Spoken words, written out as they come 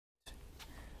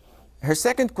Her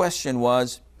second question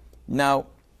was, now,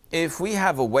 if we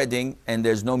have a wedding and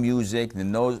there's no music,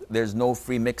 there's no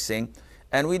free mixing,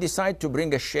 and we decide to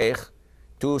bring a sheikh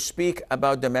to speak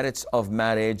about the merits of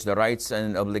marriage, the rights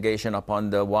and obligation upon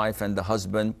the wife and the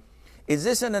husband, is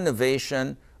this an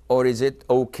innovation or is it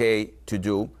okay to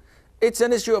do? It's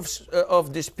an issue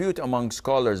of dispute among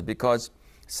scholars, because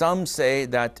some say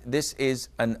that this is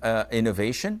an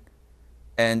innovation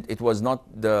and it was not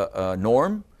the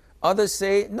norm. Others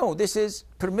say, no, this is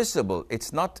permissible.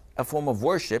 It's not a form of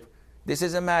worship. This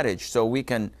is a marriage. So we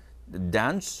can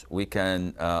dance, we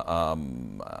can, the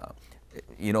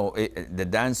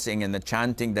dancing and the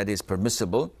chanting that is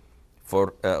permissible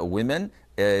for women.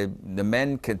 The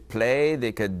men could play,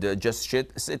 they could just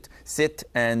sit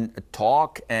and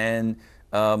talk and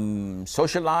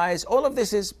socialize. All of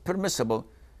this is permissible.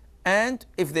 And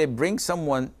if they bring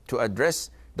someone to address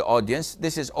the audience,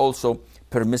 this is also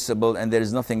permissible, and there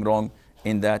is nothing wrong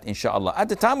in that, inshallah. At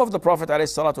the time of the Prophet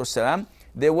ﷺ,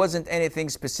 there wasn't anything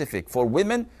specific. For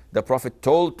women, the Prophet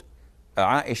told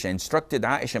Aisha, instructed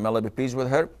Aisha, may Allah be pleased with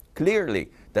her, clearly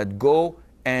that go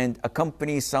and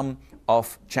accompany some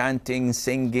of chanting,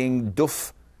 singing,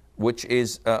 duf, which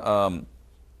is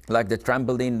like the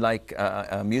trampoline, like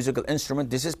a musical instrument.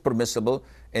 This is permissible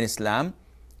in Islam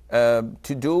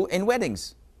to do in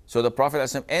weddings. So the Prophet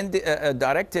ﷺ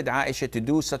directed Aisha to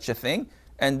do such a thing,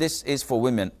 and this is for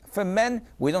women. For men,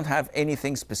 we don't have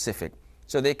anything specific.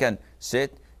 So they can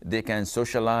sit, they can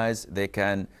socialize, they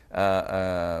can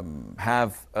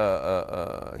have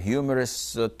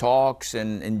humorous talks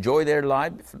and enjoy their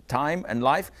time and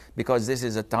life, because this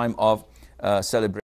is a time of celebration.